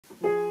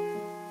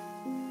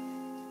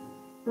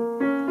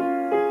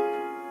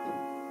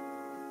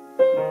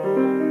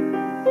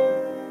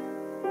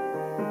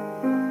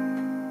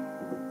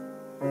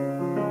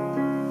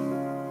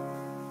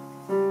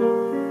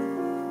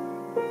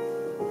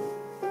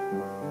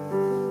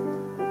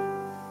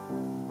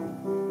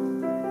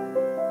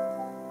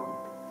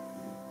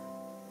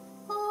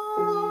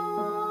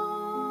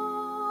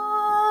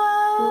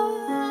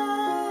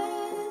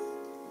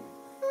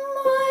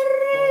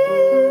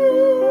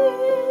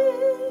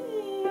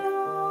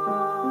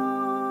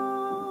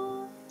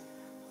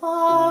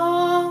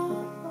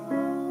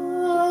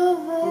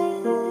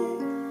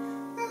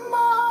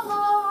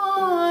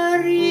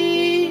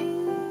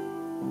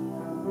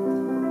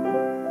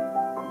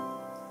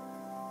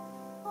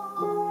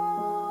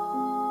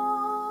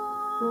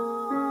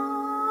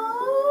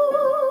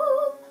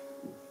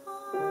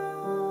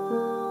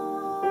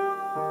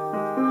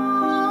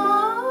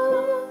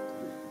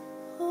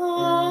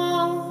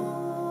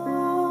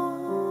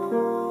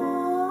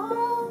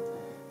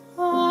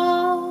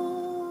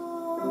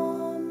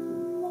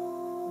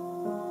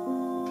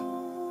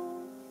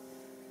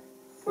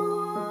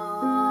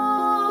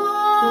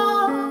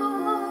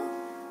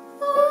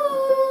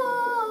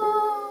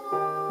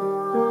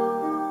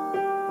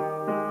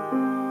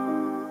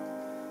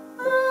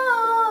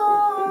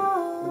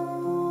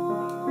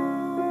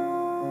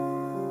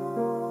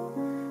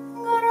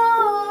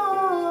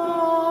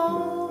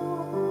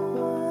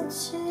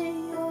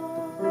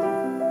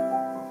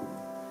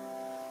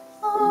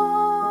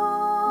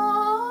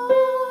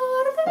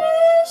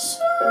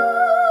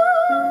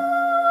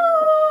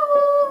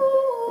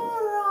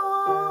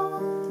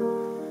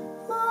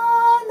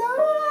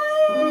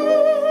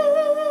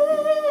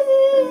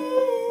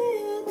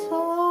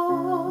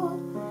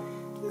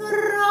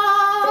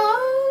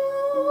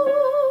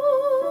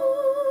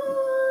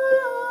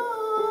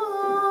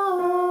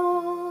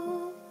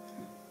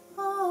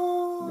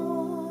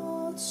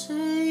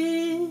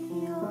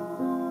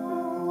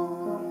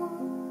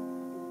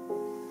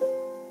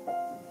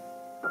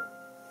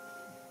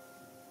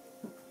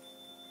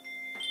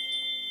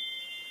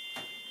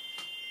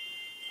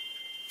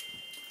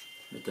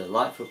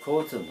delightful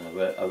chords in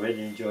there. I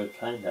really enjoyed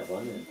playing that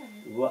one.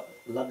 And what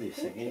lovely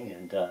singing,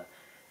 and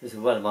this is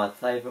one of my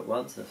favourite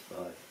ones. That's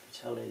by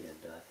Cachini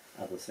and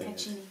other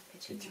singers.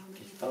 Cachini.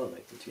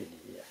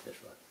 Yeah, that's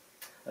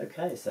right.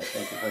 Okay, so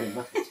thank you very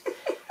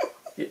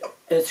much.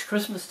 It's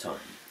Christmas time.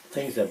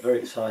 Things are very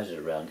excited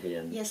around here.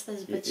 And yes,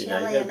 there's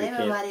Bocelli and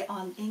everybody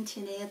on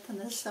internet, and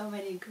there's so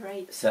many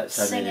great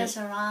singers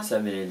around.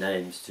 So many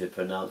names to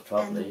pronounce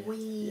properly.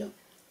 And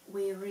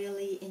we're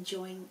really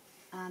enjoying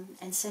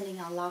and sending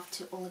our love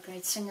to all the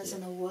great singers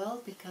in the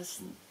world,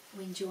 because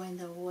we're enjoying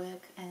their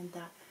work, and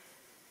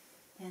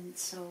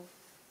so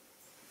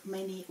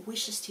many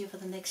wishes to you for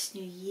the next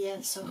new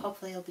year. So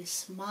hopefully you'll be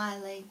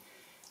smiling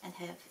and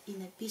have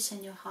inner peace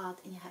in your heart,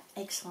 and you have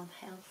excellent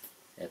health.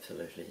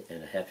 Absolutely,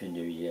 and a happy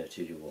new year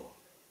to you all,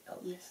 out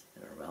yes,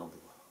 and around the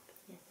world.